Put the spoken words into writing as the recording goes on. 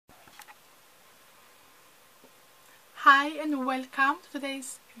Hi and welcome to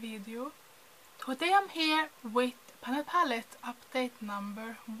today's video. Today I'm here with Panel Palette update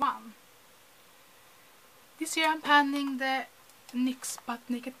number 1. This year I'm panning the NYX Butt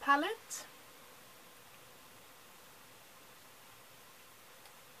Naked palette.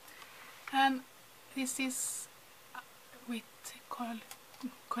 And this is with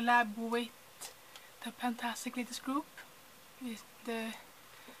collab with the Fantastic Ladies group. The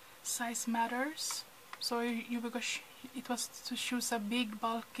size matters. So it was to choose a big,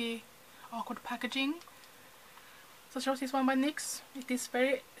 bulky, awkward packaging. So I chose this one by NYX. It is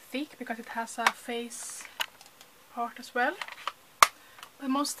very thick because it has a face part as well. But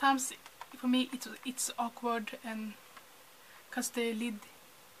most times for me it's awkward and because the lid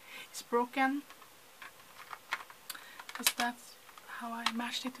is broken. Because that's how I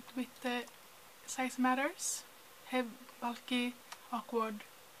matched it with the size matters. Heavy, bulky, awkward,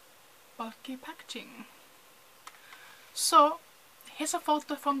 bulky packaging. So here's a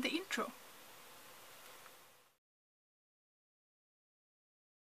photo from the intro.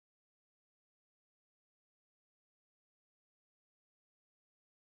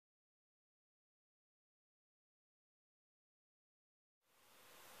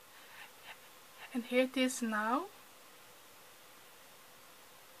 And here it is now.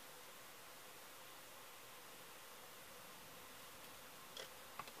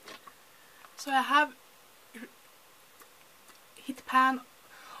 So I have hit pan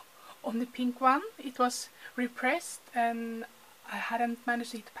on the pink one. It was repressed and I hadn't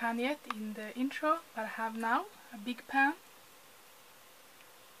managed to hit pan yet in the intro, but I have now a big pan.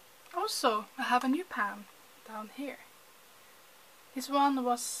 Also, I have a new pan down here. This one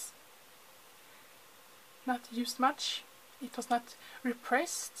was not used much. It was not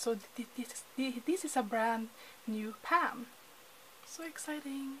repressed, so this is a brand new pan. So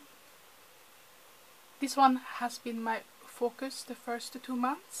exciting! This one has been my focus the first 2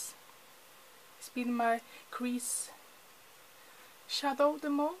 months. It's been my crease shadow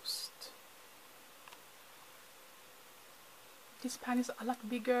the most. This pan is a lot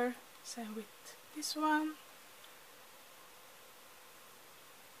bigger, same with this one.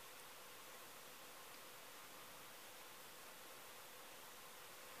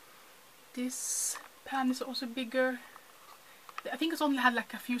 This pan is also bigger. I think it's only had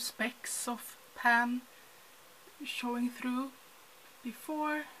like a few specks of pan showing through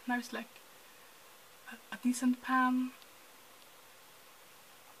before. Now it's like a decent pan.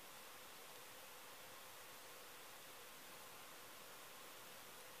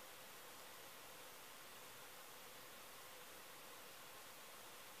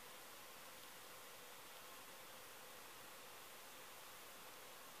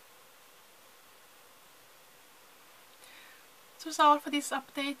 So that's all for this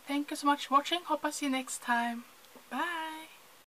update. Thank you so much for watching. Hope I see you next time. Bye!